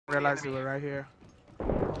realize they were right here.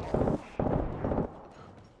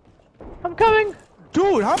 I'm coming!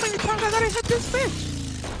 Dude, how many times I gotta hit this bitch?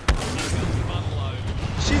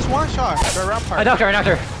 She's one shot. The rampart. I knocked her,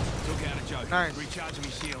 Nice.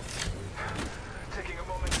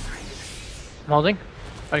 I'm holding.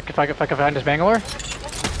 If I can find this Bangalore.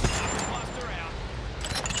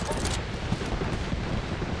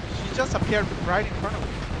 She just appeared right in front of me.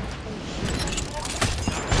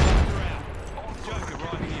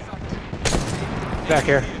 Back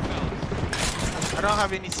here. I don't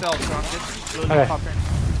have any cells, so I'm just slowly popping.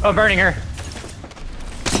 Oh, I'm burning her.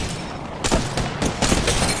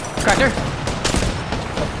 Cracked her.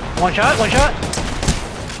 One shot.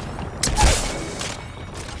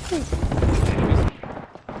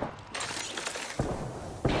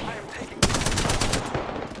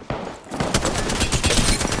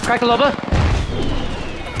 Cracked the Loba.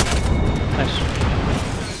 Nice.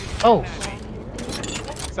 Oh.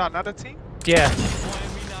 Is that another team? Yeah.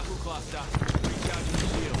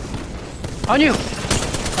 On you!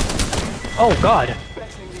 Oh god.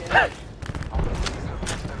 I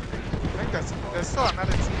think there's still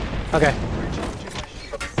another team. Okay.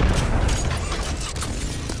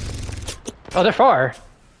 Oh, they're far.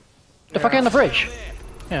 They're fucking on the bridge.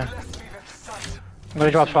 Yeah. I'm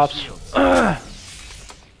gonna drop swaps.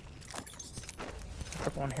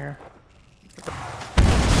 Put one here.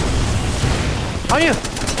 On you!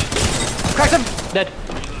 Cracked him! Dead.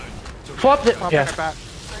 Swap it. Yeah.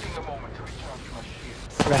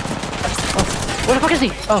 Okay. Oh. Where the fuck is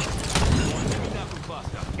he? Oh.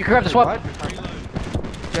 You can grab the swap.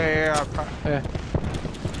 Yeah. Okay.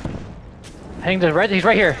 Heading to the right. He's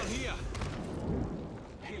right here.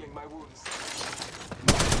 Healing my wounds.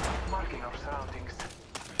 Marking our surroundings.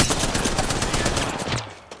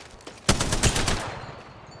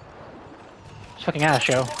 It's fucking ass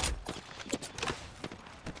show.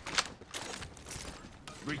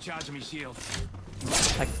 Recharging me shield.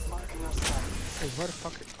 Like, Hey, where the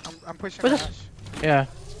fuck? I'm pushing what's Ash. this? Yeah.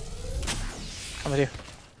 I'm with you.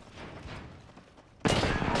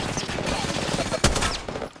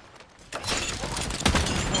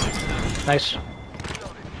 Nice.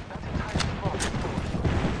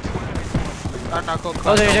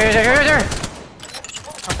 Oh, there.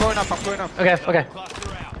 I'm going up. Okay.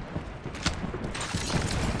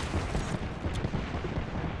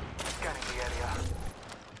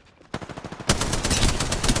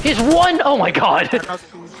 He's one! Oh my god!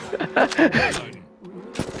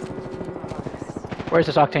 Where's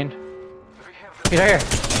this Octane? He's right here.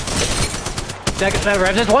 That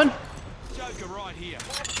Revenant one? Joker right here.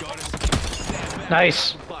 Got us.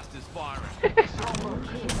 Nice. Busters firing.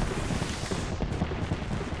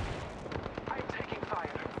 I'm taking fire.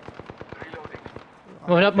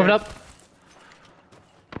 Reloading. Moving up.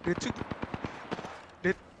 They took.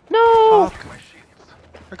 No! Fuck.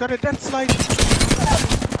 I got a death slide.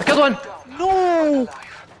 I killed one! No!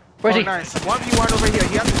 Where's he? Nice. 1v1 over here.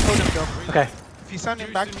 He has to totem though. Okay. If you send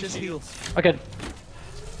him back, just heal. Okay.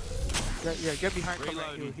 Yeah, get behind him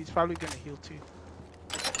and heal. He's probably gonna heal too.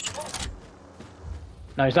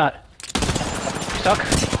 No, he's not. Stuck.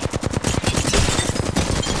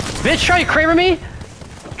 Bitch, try to Kramer me?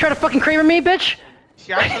 Try to fucking Kramer me, bitch?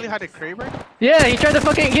 She actually had a Kraber? Yeah, he tried to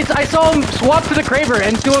fucking. I saw him swap to the Kramer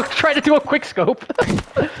and try to do a quick scope. Dude,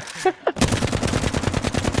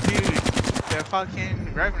 the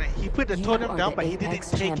fucking Revenant. He put the totem down, but he didn't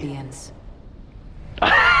take it.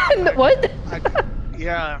 What?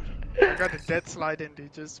 Yeah, I got a dead slide and they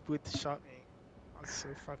just shot me. I was so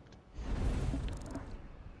fucked.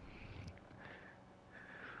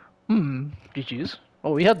 GG's.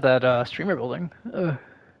 Oh, we had that streamer building.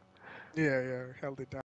 Yeah, held it down.